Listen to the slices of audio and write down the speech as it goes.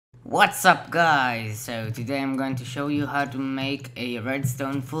What's up guys? So today I'm going to show you how to make a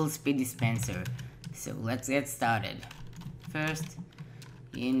redstone full speed dispenser. So let's get started. First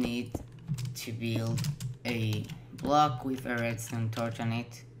you need to build a block with a redstone torch on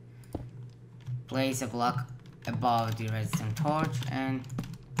it. Place a block above the redstone torch and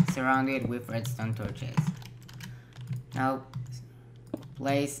surround it with redstone torches. Now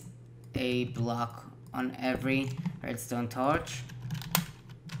place a block on every redstone torch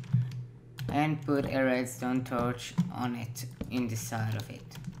and put a redstone torch on it in the side of it.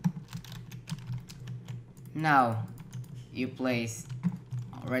 Now you place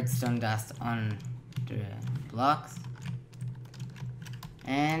redstone dust on the blocks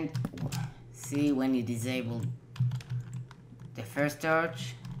and see when you disable the first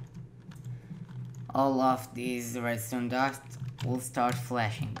torch, all of these redstone dust will start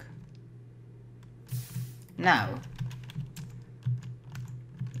flashing. Now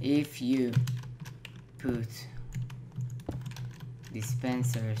if you put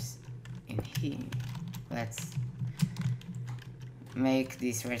dispensers in here, let's make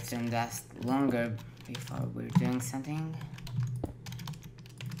this redstone dust longer before we're doing something.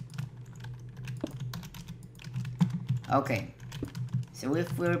 Okay, so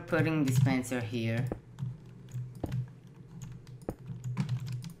if we're putting dispenser here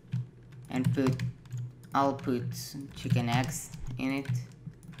and I'll put chicken eggs in it.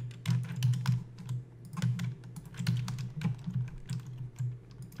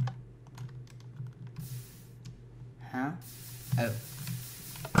 Huh? Oh.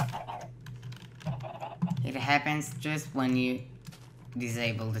 It happens just when you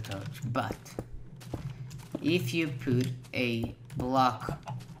disable the torch, but if you put a block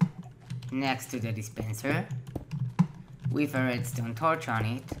next to the dispenser with a redstone torch on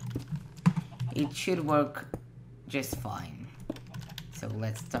it, it should work just fine. So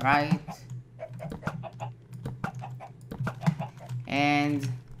let's try it and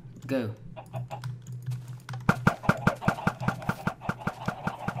go.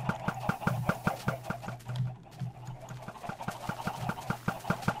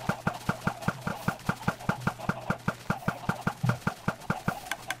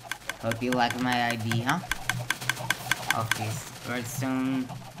 Hope you like my idea of this redstone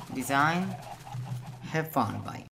design. Have fun, bye.